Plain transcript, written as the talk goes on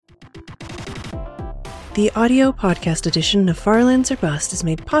The audio podcast edition of Farlands or Bust is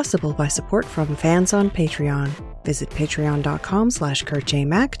made possible by support from fans on Patreon. Visit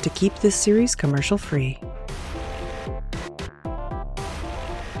patreon.com/KurtJMac to keep this series commercial free.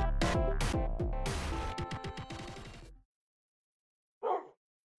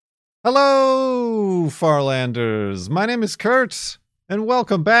 Hello, Farlanders. My name is Kurt, and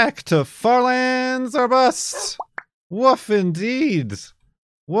welcome back to Farlands or Bust. Woof indeed.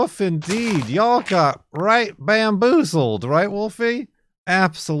 Woof indeed. Y'all got right bamboozled, right, Wolfie?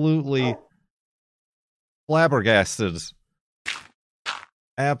 Absolutely flabbergasted.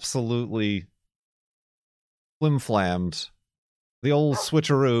 Absolutely flim-flammed. The old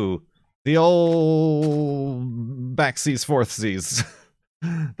switcheroo. The old backseas, forthseas.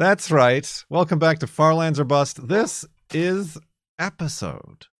 That's right. Welcome back to Farlands or Bust. This is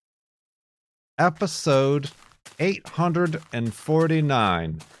episode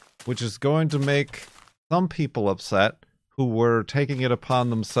 849, which is going to make some people upset who were taking it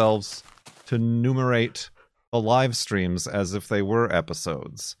upon themselves to numerate the live streams as if they were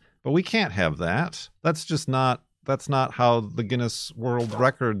episodes. But we can't have that. That's not how the Guinness World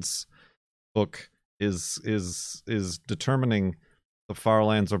Records book is determining the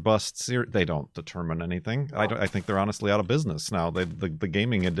Farlands or Bust series. They don't determine anything. I think they're honestly out of business now. The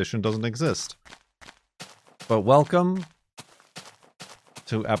gaming edition doesn't exist. But welcome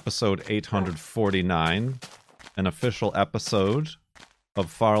to episode 849, an official episode of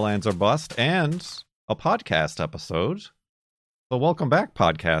Farlands or Bust, and a podcast episode. So welcome back,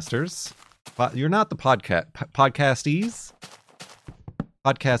 podcasters. You're not the podcasties.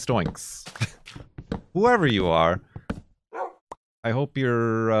 Podcast oinks. Whoever you are, I hope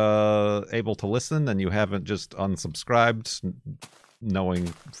you're able to listen and you haven't just unsubscribed, knowing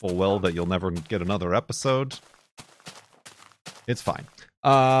full well that you'll never get another episode. It's fine.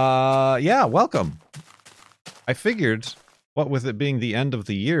 Yeah, welcome. I figured, what with it being the end of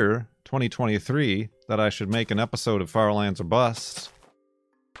the year, 2023, that I should make an episode of Farlands or Bust.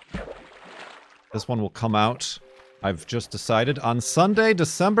 This one will come out, I've just decided, on Sunday,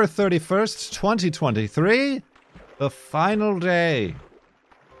 December 31st, 2023, the final day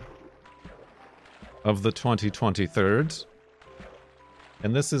of the 2023.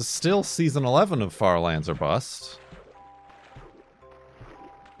 And this is still Season 11 of Farlands or Bust.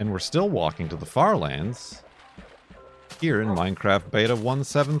 And we're still walking to the Farlands here in Minecraft Beta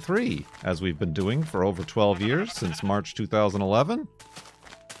 1.7.3, as we've been doing for over 12 years, since March 2011.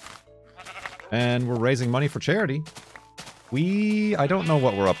 And we're raising money for charity. I don't know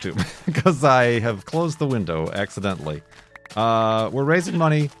what we're up to, because I have closed the window accidentally. We're raising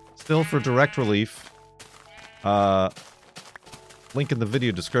money still for Direct Relief. Link in the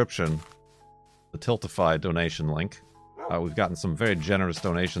video description, the Tiltify donation link. We've gotten some very generous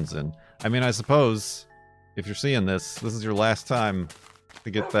donations in. I mean, I suppose, if you're seeing this is your last time to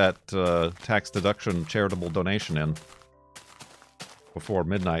get that tax deduction charitable donation in before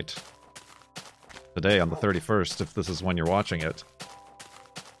midnight today on the 31st, if this is when you're watching it.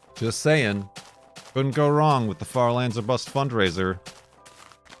 Just saying, couldn't go wrong with the Farlands or Bust fundraiser.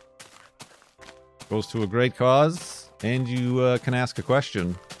 Goes to a great cause, and you can ask a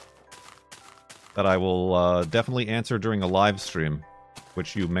question that I will definitely answer during a live stream,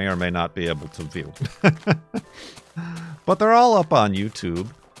 which you may or may not be able to view. But they're all up on YouTube.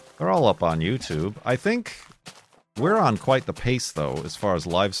 I think we're on quite the pace, though, as far as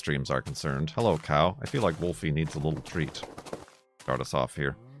live streams are concerned. Hello, cow. I feel like Wolfie needs a little treat. Start us off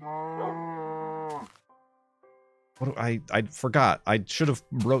here. I forgot. I should have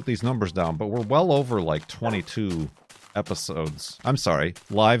wrote these numbers down, but we're well over, like, 22 episodes. I'm sorry,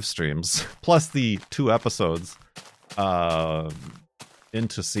 live streams, plus the 2 episodes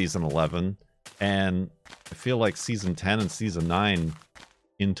into Season 11. And I feel like Season 10 and Season 9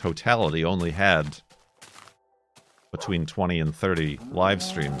 in totality only had between 20 and 30 live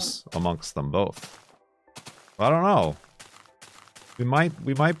streams amongst them both. I don't know. We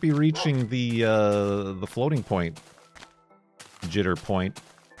might be reaching the floating point, jitter point,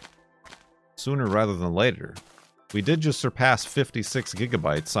 sooner rather than later. We did just surpass 56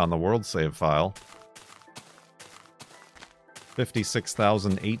 gigabytes on the world save file.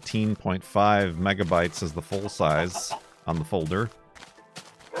 56,018.5 megabytes is the full size on the folder.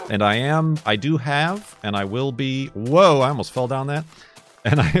 And I do have, and I will be... Whoa, I almost fell down that.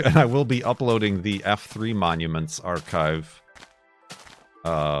 And I will be uploading the F3 Monuments archive.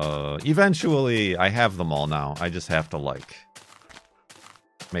 Eventually, I have them all now. I just have to, like,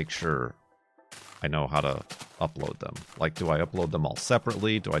 make sure I know how to upload them? Like, do I upload them all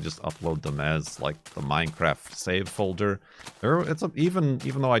separately? Do I just upload them as like the Minecraft save folder? Even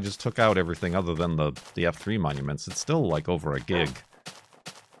though I just took out everything other than the F3 monuments, it's still like over a gig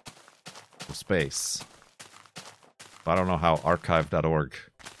of space. I don't know how archive.org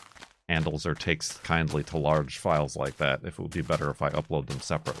handles or takes kindly to large files like that, if it would be better if I upload them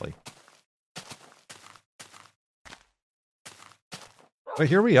separately. But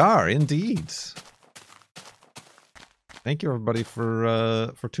here we are, indeed. Thank you, everybody,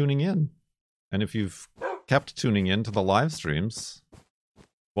 for tuning in. And if you've kept tuning in to the live streams,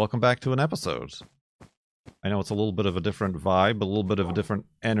 welcome back to an episode. I know it's a little bit of a different vibe, a little bit of a different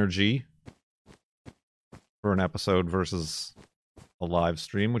energy for an episode versus a live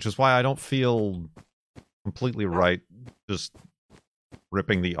stream, which is why I don't feel completely right just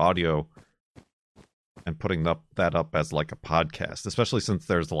ripping the audio and putting that up as like a podcast, especially since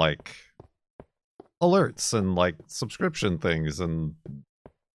there's like alerts and like subscription things and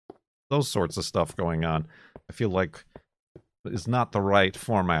those sorts of stuff going on. I feel like is not the right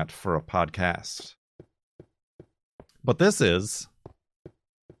format for a podcast. But this is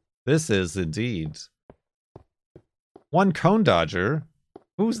indeed one Cone Dodger.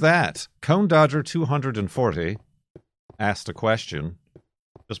 Who's that? Cone Dodger 240 asked a question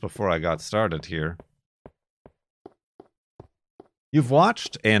just before I got started here. You've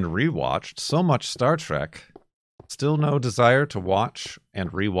watched and rewatched so much Star Trek. Still no desire to watch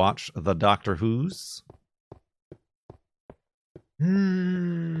and rewatch the Doctor Who's?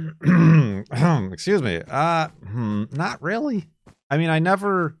 Excuse me. Not really.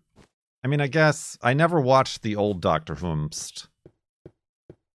 I guess I never watched the old Doctor Who's.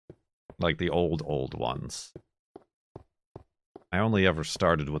 Like the old ones. I only ever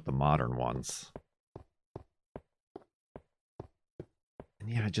started with the modern ones. And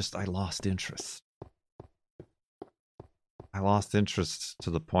yeah, I lost interest. I lost interest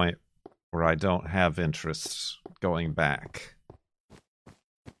to the point where I don't have interest going back.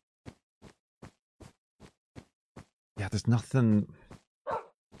 Yeah, there's nothing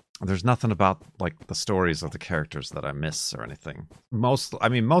about like the stories of the characters that I miss or anything.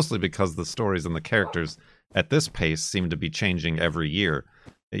 Mostly because the stories and the characters at this pace seem to be changing every year.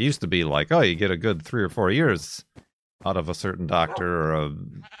 It used to be like, oh, you get a good 3 or 4 years out of a certain doctor or a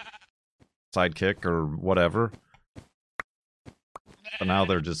sidekick or whatever. But now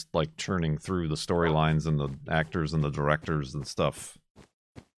they're just like churning through the storylines and the actors and the directors and stuff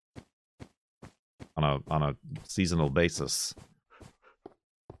on a seasonal basis.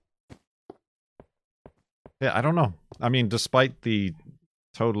 Yeah, I don't know. I mean, despite the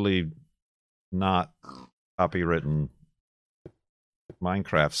totally not copywritten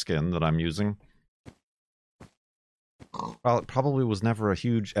Minecraft skin that I'm using, well, it probably was never as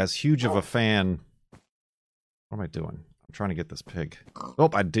huge of a fan. What am I doing? I'm trying to get this pig. Oh,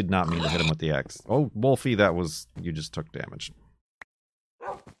 I did not mean to hit him with the axe. Oh, Wolfie, you just took damage.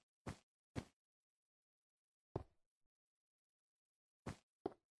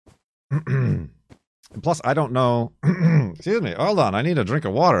 Plus, I don't know. Excuse me. Hold on. I need a drink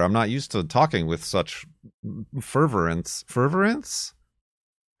of water. I'm not used to talking with such fervorance. Fervorance?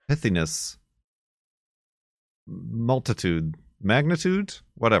 Pithiness. Multitude. Magnitude?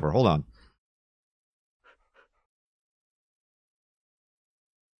 Whatever. Hold on.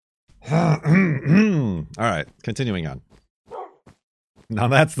 All right. Continuing on. Now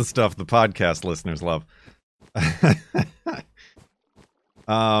that's the stuff the podcast listeners love.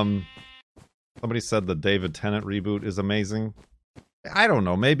 Somebody said the David Tennant reboot is amazing. I don't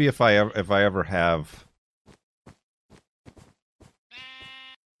know. Maybe if I ever have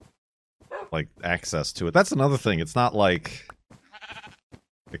like access to it. That's another thing. It's not like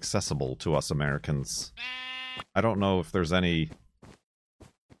accessible to us Americans. I don't know if there's any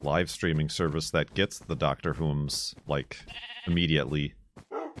live streaming service that gets the Doctor Who's like immediately.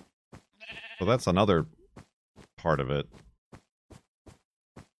 So that's another part of it.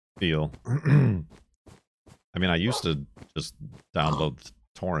 Feel. I mean, I used to just download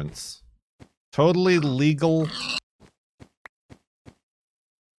torrents. Totally legal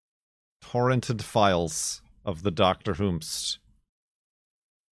torrented files of the Doctor Who's,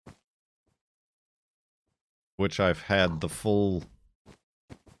 which I've had the full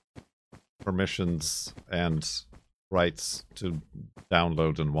permissions and rights to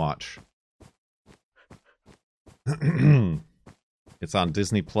download and watch. It's on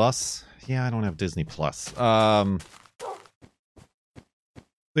Disney Plus. Yeah, I don't have Disney Plus. Yeah,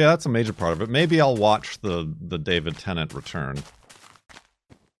 that's a major part of it. Maybe I'll watch the David Tennant return.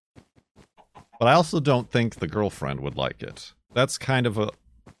 But I also don't think the girlfriend would like it. That's kind of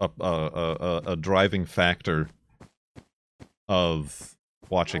a a driving factor of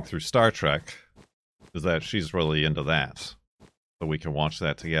watching through Star Trek is that she's really into that, so we can watch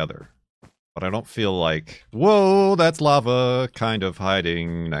that together. But I don't feel like, whoa, that's lava kind of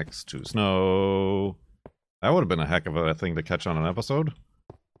hiding next to snow. That would have been a heck of a thing to catch on an episode.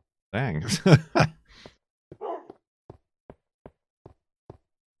 Dang.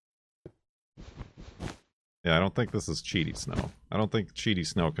 Yeah, I don't think this is cheaty snow. I don't think cheaty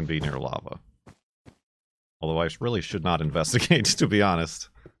snow can be near lava. Although I really should not investigate, to be honest.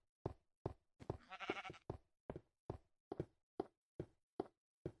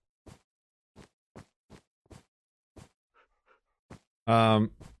 What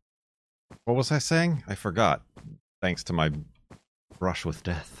was I saying? I forgot. Thanks to my brush with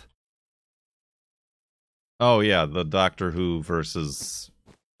death. Oh yeah, the Doctor Who versus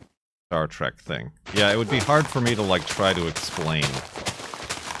Star Trek thing. Yeah, it would be hard for me to, like, try to explain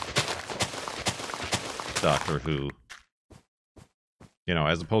Doctor Who. You know,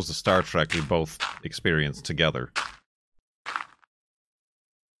 as opposed to Star Trek, we both experienced together.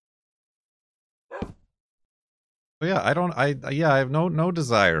 But yeah, I have no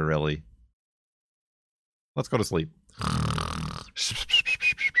desire, really. Let's go to sleep.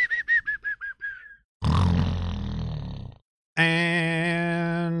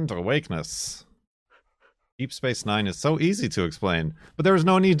 And awakeness. Deep Space Nine is so easy to explain, but there was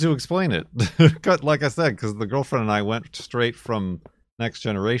no need to explain it. Like I said, because the girlfriend and I went straight from Next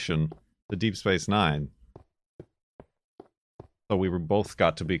Generation to Deep Space Nine. So we were both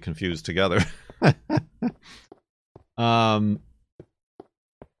got to be confused together.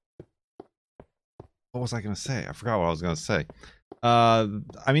 What was I going to say? I forgot what I was going to say. I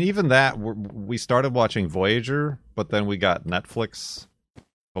mean, even that, we started watching Voyager, but then we got Netflix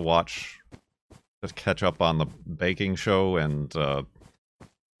to watch, to catch up on the baking show and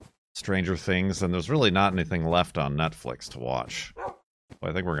Stranger Things, and there's really not anything left on Netflix to watch. So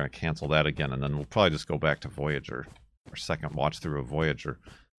I think we're going to cancel that again, and then we'll probably just go back to Voyager. Our second watch through of Voyager.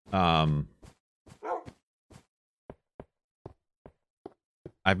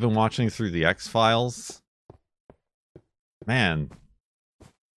 I've been watching through the X-Files. Man,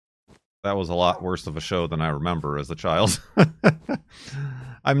 that was a lot worse of a show than I remember as a child.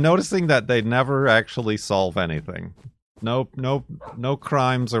 I'm noticing that they never actually solve anything. No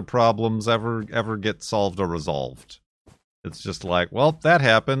crimes or problems ever get solved or resolved. It's just like, well, that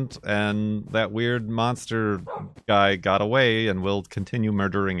happened, and that weird monster guy got away, and will continue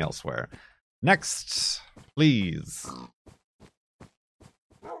murdering elsewhere. Next, please.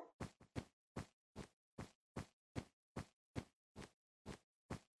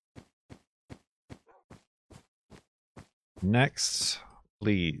 Next,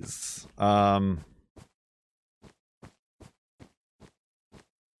 please.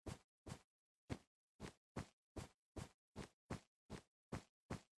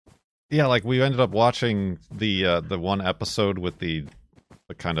 Yeah, like we ended up watching the one episode with the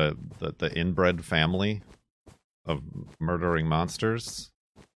kind of the inbred family of murdering monsters.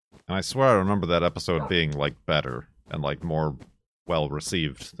 And I swear I remember that episode being like better and like more well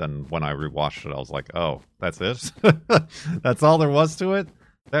received than when I rewatched it. I was like, oh, that's it? That's all there was to it?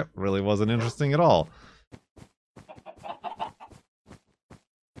 That really wasn't interesting at all.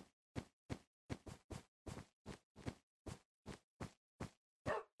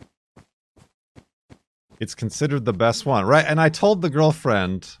 It's considered the best one, right? And I told the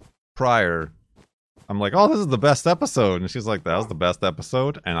girlfriend prior, I'm like, oh, this is the best episode. And she's like, that was the best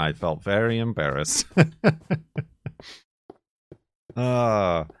episode. And I felt very embarrassed.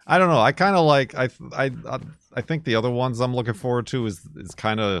 I don't know. I kind of like, I think the other ones I'm looking forward to is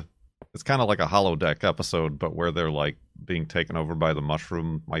kind of, it's kind of like a holodeck episode, but where they're like being taken over by the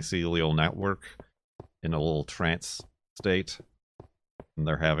mushroom mycelial network in a little trance state. And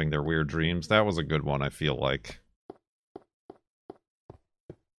they're having their weird dreams. That was a good one, I feel like.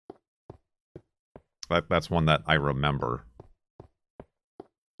 That's one that I remember.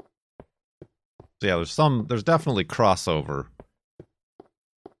 So yeah, there's definitely crossover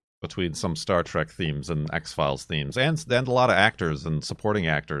between some Star Trek themes and X-Files themes, and a lot of actors and supporting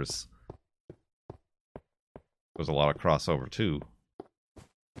actors. There's a lot of crossover too.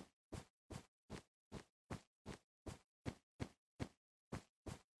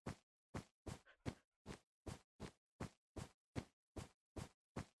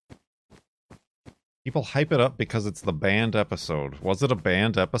 People hype it up because it's the banned episode. Was it a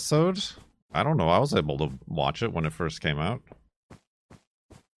banned episode? I don't know. I was able to watch it when it first came out.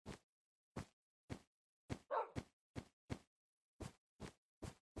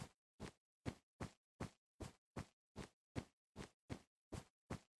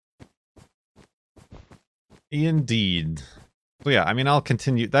 Indeed. So yeah, I mean, I'll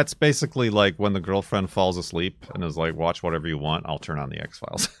continue. That's basically like when the girlfriend falls asleep and is like, watch whatever you want, I'll turn on the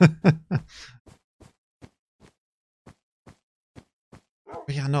X-Files.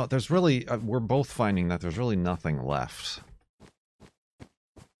 But yeah, no, there's really, we're both finding that there's really nothing left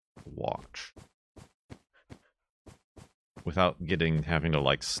to watch without having to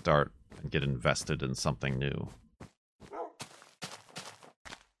like start and get invested in something new.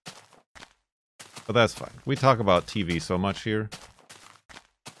 But that's fine. We talk about TV so much here.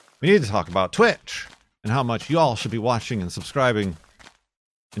 We need to talk about Twitch and how much y'all should be watching and subscribing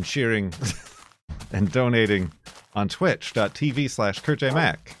and sharing and donating on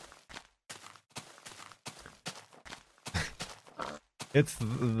twitch.tv/KurtJMac. It's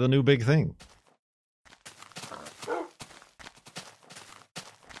the new big thing.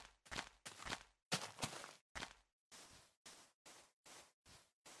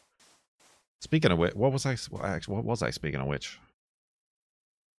 Speaking of which, what was I speaking of which?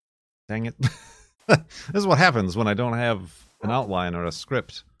 Dang it. This is what happens when I don't have an outline or a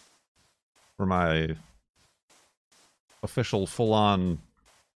script for my official full-on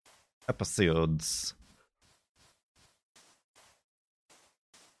episodes.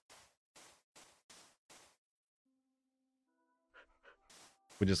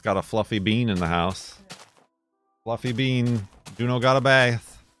 We just got a Fluffy Bean in the house. Fluffy Bean, Juno got a bath.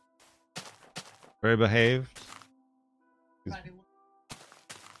 Very behaved.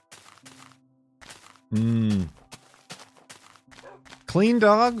 Clean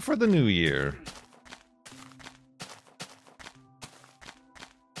dog for the new year.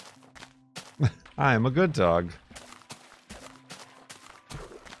 I am a good dog.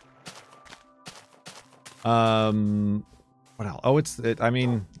 What else? Oh, I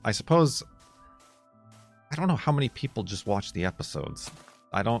mean, I suppose I don't know how many people just watch the episodes.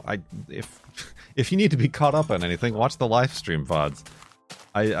 If you need to be caught up on anything, watch the live stream VODs.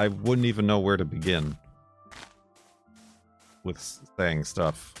 I wouldn't even know where to begin with saying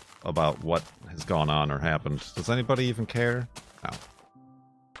stuff about what has gone on or happened. Does anybody even care? No.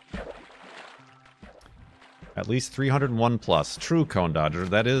 At least 301 plus. True, Cone Dodger.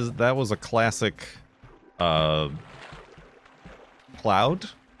 That was a classic cloud.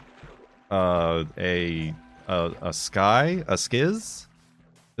 A sky? A skiz?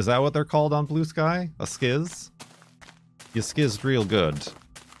 Is that what they're called on Blue Sky? A skiz? You skizzed real good.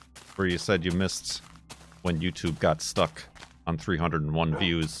 Where you said you missed when YouTube got stuck on 301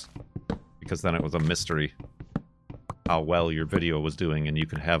 views. Because then it was a mystery how well your video was doing, and you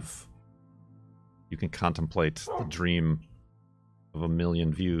can contemplate the dream of 1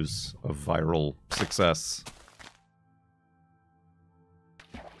 million views of viral success.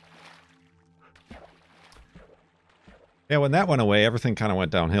 Yeah, when that went away, everything kind of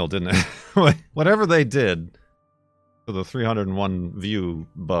went downhill, didn't it? Whatever they did for the 301 view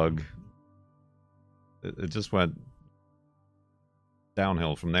bug, it just went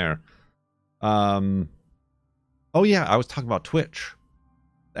downhill from there. Oh yeah, I was talking about Twitch.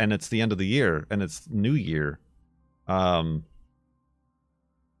 And it's the end of the year, and it's New Year. The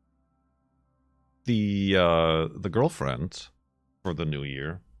girlfriend for the New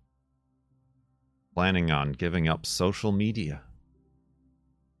Year planning on giving up social media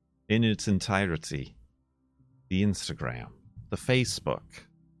in its entirety. The Instagram, the Facebook.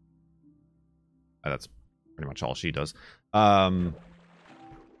 That's pretty much all she does. And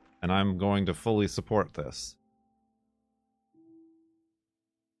I'm going to fully support this.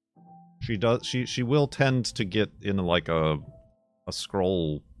 She will tend to get in like a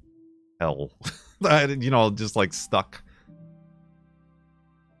scroll hell. Just like stuck.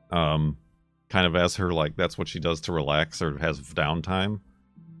 Kind of as her, like, that's what she does to relax or has downtime.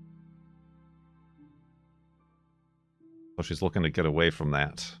 So she's looking to get away from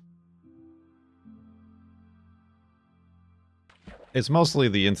that. It's mostly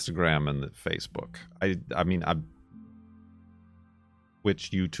the Instagram and the Facebook. I mean,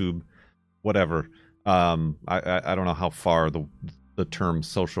 Twitch, YouTube, whatever. I don't know how far the term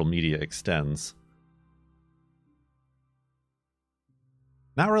social media extends.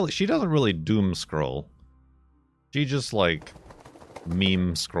 Not really. She doesn't really doom scroll. She just like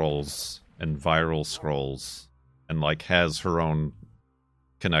meme scrolls and viral scrolls and like has her own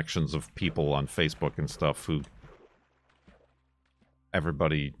connections of people on Facebook and stuff who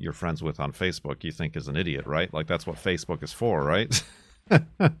everybody you're friends with on Facebook you think is an idiot, right? Like that's what Facebook is for, right?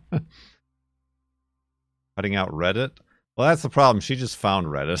 Cutting out Reddit? Well, that's the problem. She just found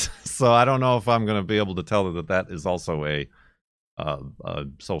Reddit. So I don't know if I'm going to be able to tell her that is also a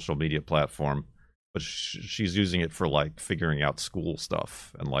social media platform. But she's using it for, like, figuring out school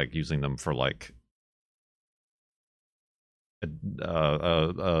stuff and, like, using them for, like,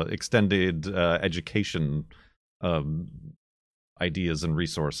 extended education ideas and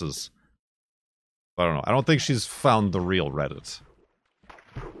resources. I don't know. I don't think she's found the real Reddit,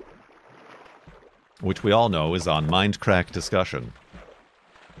 which we all know is on Mindcrack discussion.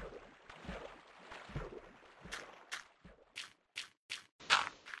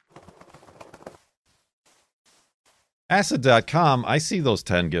 Acid.com, I see those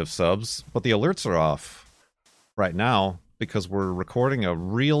 10 gift subs, but the alerts are off right now because we're recording a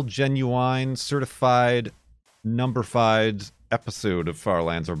real, genuine, certified, numberfied episode of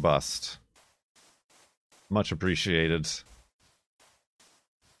Farlands or Bust. Much appreciated.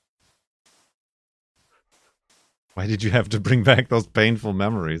 Why did you have to bring back those painful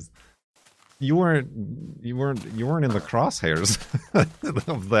memories? You weren't in the crosshairs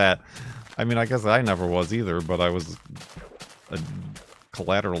of that. I mean, I guess I never was either, but I was a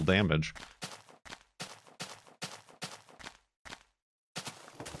collateral damage.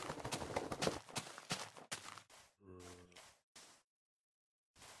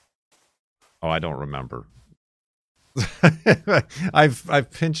 Oh, I don't remember. I've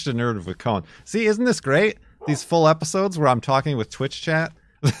pinched a nerve with Cohen. See, isn't this great? These full episodes where I'm talking with Twitch chat.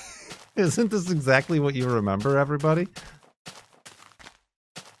 Isn't this exactly what you remember, everybody?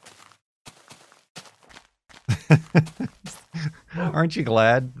 Aren't you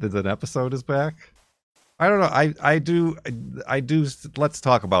glad that an episode is back? I don't know. I do. Let's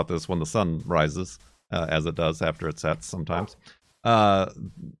talk about this when the sun rises, as it does after it sets sometimes. I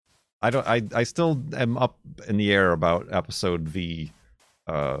still am up in the air about episode V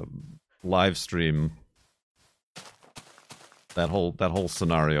live stream. That whole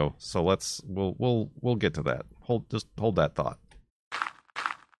scenario. So we'll get to that. Just hold that thought.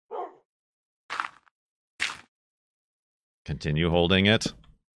 Continue holding it.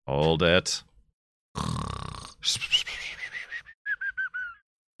 Hold it.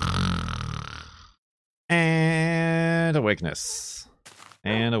 And awakeness.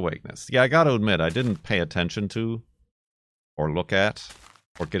 And awakeness. Yeah, I gotta admit, I didn't pay attention to, or look at,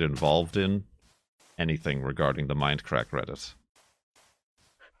 or get involved in anything regarding the Mindcrack Reddit.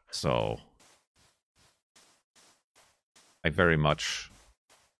 So, I very much,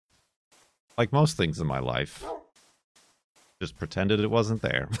 like most things in my life, just pretended it wasn't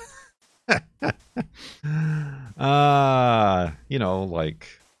there. You know, like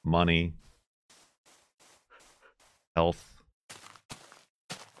money, health,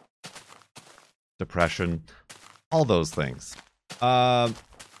 depression, all those things. So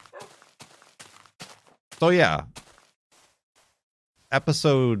yeah,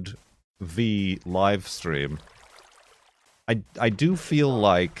 episode V live stream. I do feel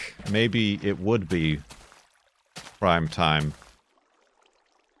like maybe it would be prime time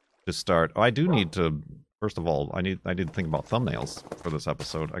to start. Oh, I do need to. First of all, I need to think about thumbnails for this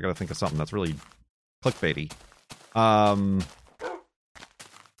episode. I got to think of something that's really clickbaity. I'm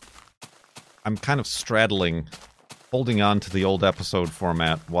kind of straddling, holding on to the old episode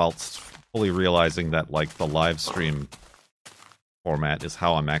format whilst fully realizing that, like, the live stream format is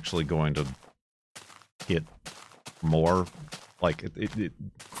how I'm actually going to get more, like,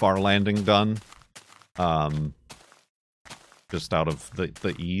 far landing done. Just out of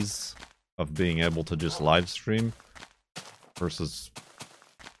the ease of being able to just live stream versus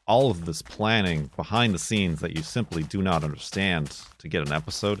all of this planning behind the scenes that you simply do not understand to get an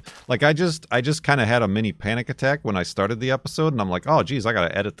episode. Like, I just kind of had a mini panic attack when I started the episode, and I'm like, oh geez, I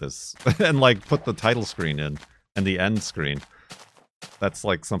gotta edit this and like put the title screen in and the end screen. That's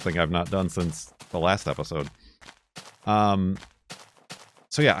like something I've not done since the last episode. So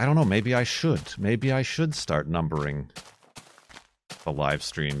yeah, I don't know, maybe I should start numbering the live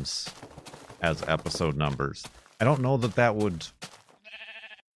streams as episode numbers. I don't know that that would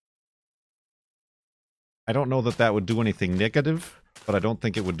do anything negative, but I don't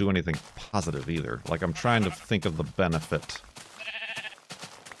think it would do anything positive either. Like, I'm trying to think of the benefit,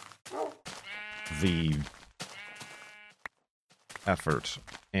 the effort,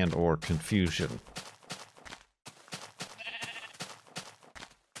 and or confusion.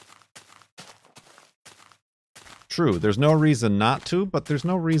 True, there's no reason not to, but there's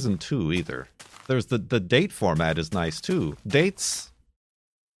no reason to either. There's the date format is nice too. Dates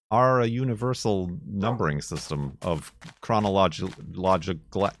are a universal numbering system of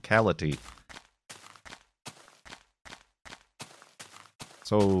chronologicality.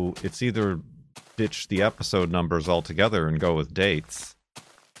 So it's either ditch the episode numbers altogether and go with dates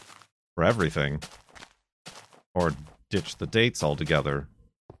for everything, or ditch the dates altogether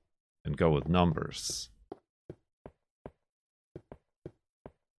and go with numbers.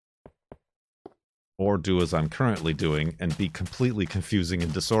 or do as I'm currently doing and be completely confusing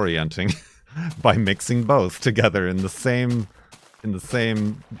and disorienting by mixing both together in the same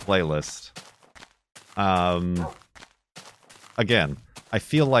playlist. Again, I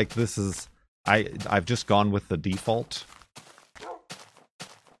feel like this is I've just gone with the default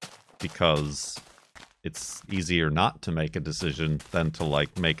because it's easier not to make a decision than to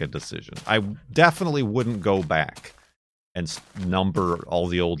like make a decision. I definitely wouldn't go back and number all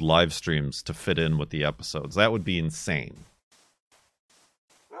the old live streams to fit in with the episodes. That would be insane.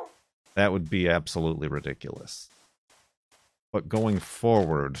 That would be absolutely ridiculous. But going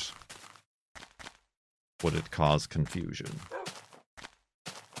forward, would it cause confusion?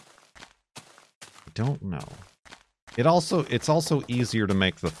 I don't know. It's also easier to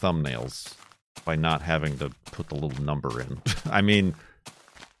make the thumbnails by not having to put the little number in. I mean,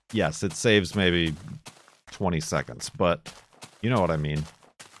 yes, it saves maybe 20 seconds, but you know what I mean.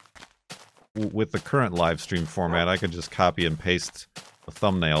 With the current live stream format, I could just copy and paste the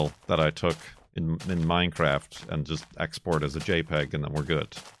thumbnail that I took in Minecraft and just export as a JPEG, and then we're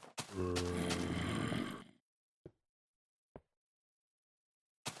good.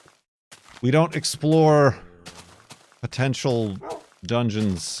 We don't explore potential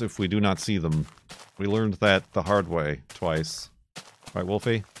dungeons if we do not see them. We learned that the hard way twice. Right,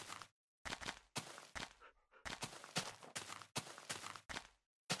 Wolfie?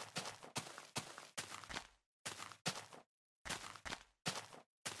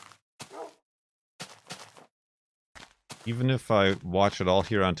 Even if I watch it all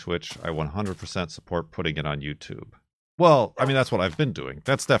here on Twitch, I 100% support putting it on YouTube. Well, I mean, that's what I've been doing.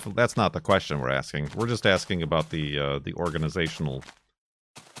 That's not the question we're asking. We're just asking about the organizational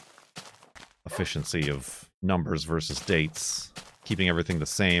efficiency of numbers versus dates, keeping everything the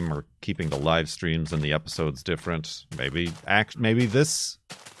same or keeping the live streams and the episodes different. Maybe this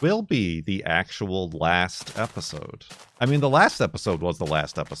will be the actual last episode. I mean, the last episode was the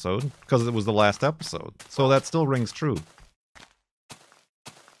last episode because it was the last episode. So that still rings true.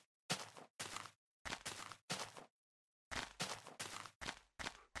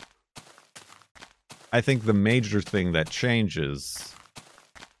 I think the major thing that changes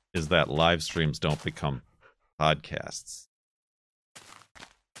is that live streams don't become podcasts.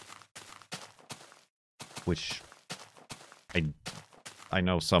 Which I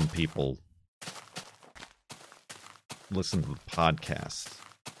know some people listen to the podcast.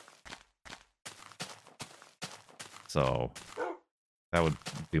 So that would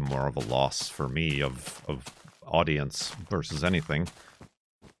be more of a loss for me of audience versus anything.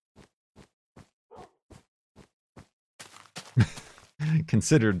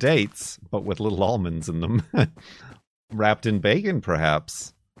 Consider dates, but with little almonds in them. Wrapped in bacon,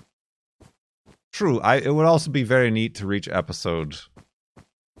 perhaps. True, it would also be very neat to reach episode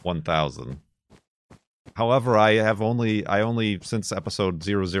 1000. However, I only, since episode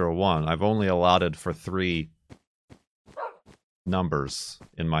 001, I've only allotted for 3 numbers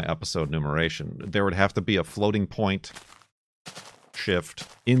in my episode numeration. There would have to be a floating point shift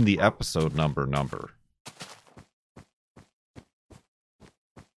in the episode number.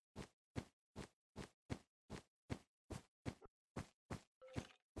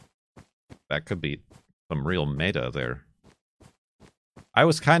 That could be some real meta there. I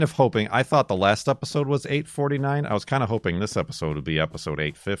was kind of hoping, I thought the last episode was 849. I was kind of hoping this episode would be episode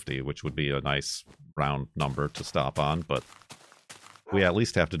 850, which would be a nice round number to stop on, but we at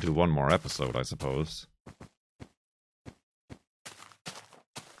least have to do one more episode, I suppose.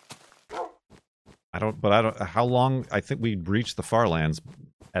 How long? I think we'd reach the Farlands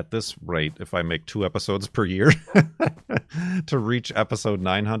at this rate if I make 2 episodes per year to reach episode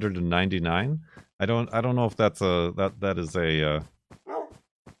 999. I don't know if that's that is a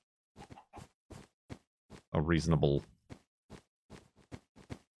reasonable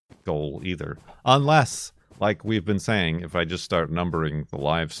goal either. Unless, like we've been saying, if I just start numbering the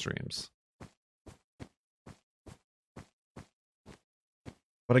live streams.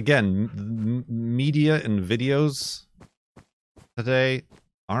 But again, media and videos today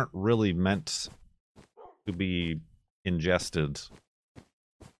aren't really meant to be ingested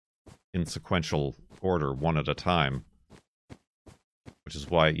in sequential order, one at a time. Which is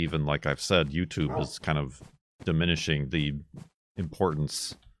why, even like I've said, YouTube is kind of diminishing the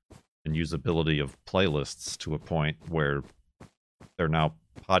importance and usability of playlists to a point where they're now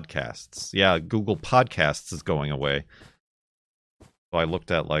podcasts. Yeah, Google Podcasts is going away. So I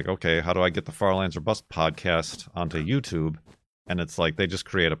looked at like, okay, how do I get the Farlands or Bust podcast onto YouTube? And it's like they just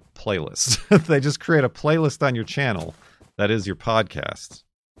create a playlist. They just create a playlist on your channel that is your podcast.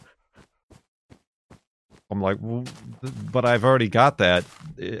 I'm like, well, but I've already got that,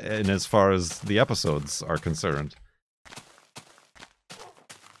 and as far as the episodes are concerned.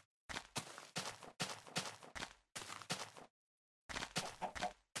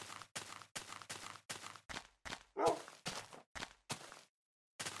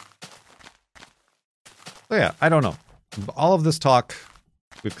 So yeah, I don't know. All of this talk,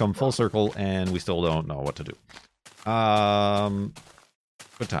 we've come full circle, and we still don't know what to do.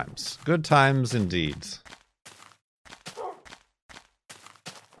 Good times. Good times indeed.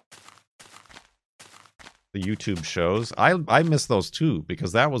 The YouTube shows. I miss those too,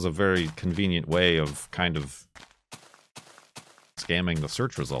 because that was a very convenient way of kind of scamming the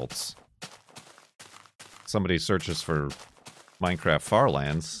search results. Somebody searches for Minecraft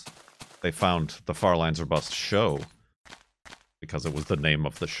Farlands, they found the Farlands or Bust show because it was the name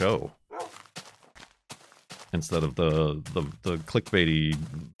of the show instead of the clickbaity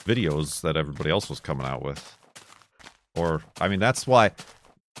videos that everybody else was coming out with. Or, I mean, that's why,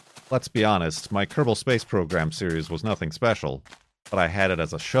 let's be honest, my Kerbal Space Program series was nothing special, but I had it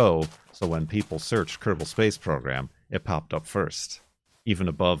as a show, so when people searched Kerbal Space Program, it popped up first, even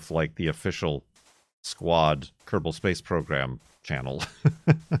above, like, the official Squad Kerbal Space Program channel,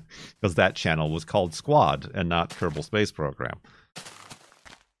 because that channel was called Squad and not Kerbal Space Program.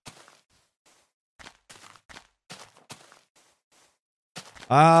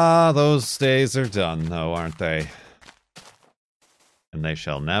 Ah, those days are done, though, aren't they? And they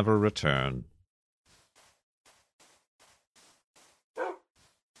shall never return.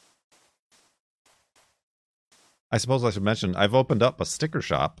 I suppose I should mention, I've opened up a sticker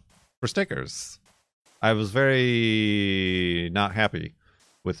shop for stickers. I was very not happy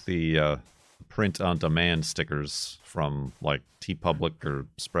with the print-on-demand stickers from, like, TeePublic or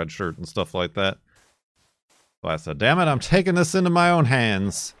Spreadshirt and stuff like that. So I said, damn it, I'm taking this into my own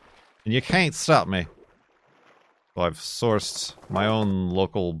hands, and you can't stop me. So I've sourced my own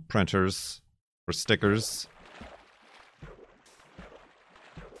local printers for stickers.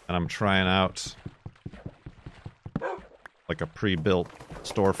 And I'm trying out, like, a pre-built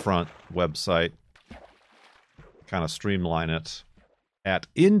storefront website. Kind of streamline it at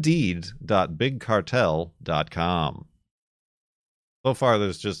indeed.bigcartel.com. So far,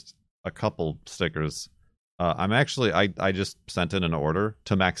 there's just a couple stickers. I'm actually, I just sent in an order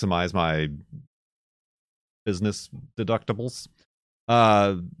to maximize my business deductibles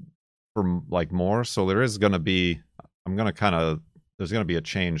for, like, more. So there is going to be, there's going to be a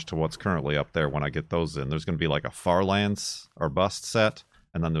change to what's currently up there when I get those in. There's going to be, like, a Farlands or Bust set,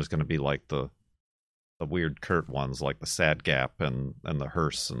 and then there's going to be, like, the weird Kurt ones, like the Sad Gap and the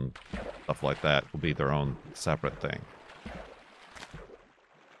Hearse and stuff like that will be their own separate thing.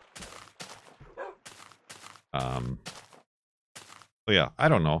 So yeah, I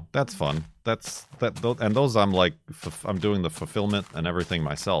don't know. That's fun. And those I'm like, I'm doing the fulfillment and everything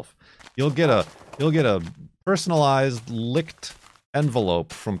myself. You'll get a personalized licked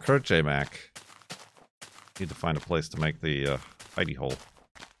envelope from Kurt J. Mac. Need to find a place to make the hidey hole.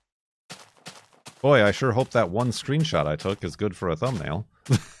 Boy, I sure hope that one screenshot I took is good for a thumbnail.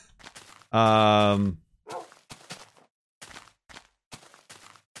 Alright,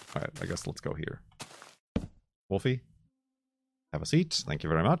 I guess let's go here. Wolfie, have a seat. Thank you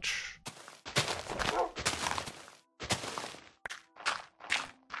very much.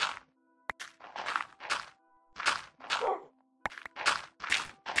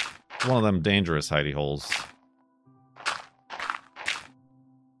 One of them dangerous hidey holes.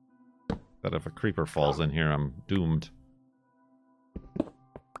 That if a creeper falls in here, I'm doomed.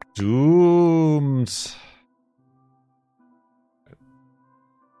 Doomed!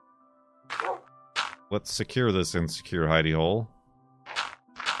 Let's secure this insecure hidey hole.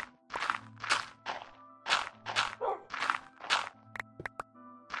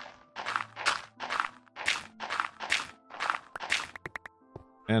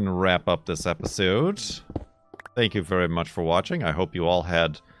 And wrap up this episode. Thank you very much for watching. I hope you all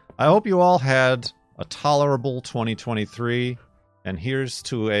had a tolerable 2023, and here's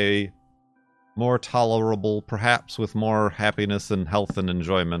to a more tolerable, perhaps with more happiness and health and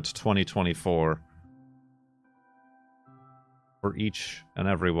enjoyment, 2024 for each and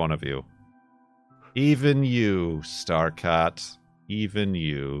every one of you. Even you, Starcott. Even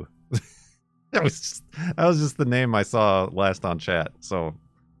you. that was just the name I saw last on chat, so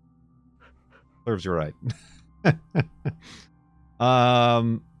serves you right.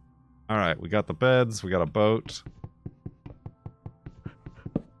 Alright, we got the beds, we got a boat.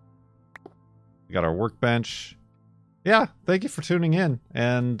 We got our workbench. Yeah, thank you for tuning in.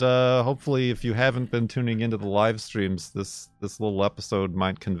 And hopefully if you haven't been tuning into the live streams, this little episode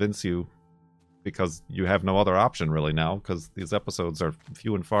might convince you because you have no other option really now, because these episodes are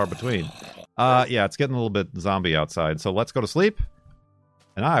few and far between. Yeah, it's getting a little bit zombie outside, so let's go to sleep,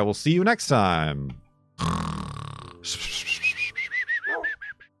 and I will see you next time.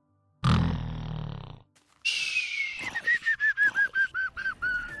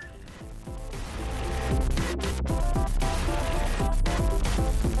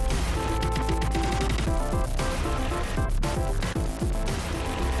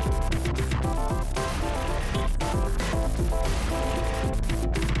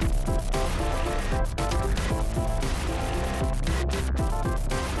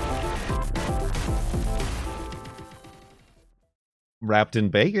 Wrapped in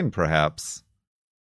bacon, perhaps.